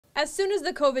As soon as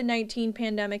the COVID-19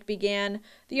 pandemic began,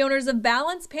 the owners of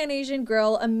Balance Pan-Asian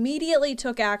Grill immediately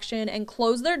took action and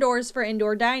closed their doors for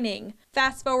indoor dining.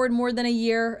 Fast forward more than a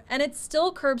year, and it's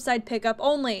still curbside pickup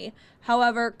only.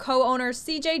 However, co-owner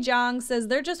CJ Jong says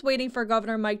they're just waiting for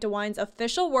Governor Mike DeWine's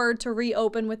official word to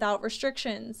reopen without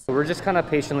restrictions. We're just kind of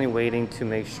patiently waiting to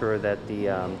make sure that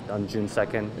on June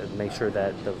 2nd, make sure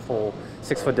that the full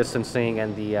 6-foot distancing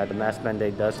and the mask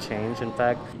mandate does change, in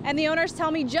fact. And the owners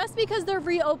tell me just because they're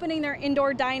reopening their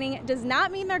indoor dining does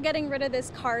not mean they're getting rid of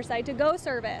this car-side to-go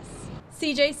service.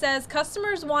 CJ says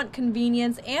customers want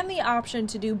convenience and the option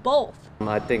to do both.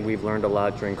 I think we've learned a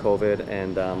lot during COVID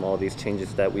and all these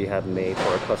changes that we have made for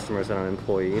our customers and our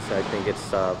employees. I think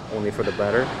it's only for the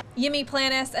better. Yimi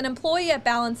Planis, an employee at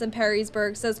Balance in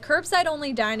Perrysburg, says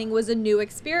curbside-only dining was a new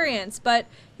experience, but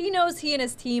he knows he and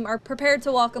his team are prepared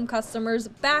to welcome customers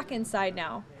back inside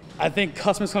now. I think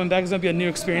customers coming back is going to be a new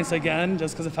experience again,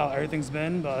 just because of how everything's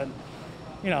been. But,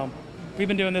 you know, we've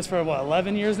been doing this for,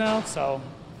 11 years now, so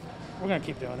we're going to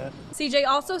keep doing it. CJ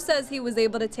also says he was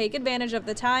able to take advantage of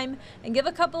the time and give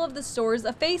a couple of the stores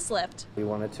a facelift. We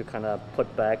wanted to kind of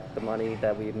put back the money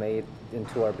that we made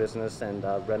into our business and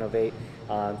renovate.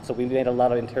 So we made a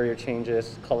lot of interior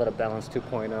changes, call it a Balance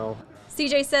 2.0.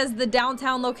 CJ says the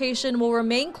downtown location will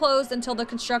remain closed until the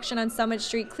construction on Summit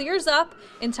Street clears up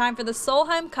in time for the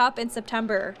Solheim Cup in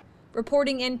September.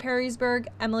 Reporting in Perrysburg,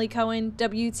 Emily Cohen,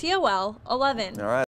 WTOL 11. All right.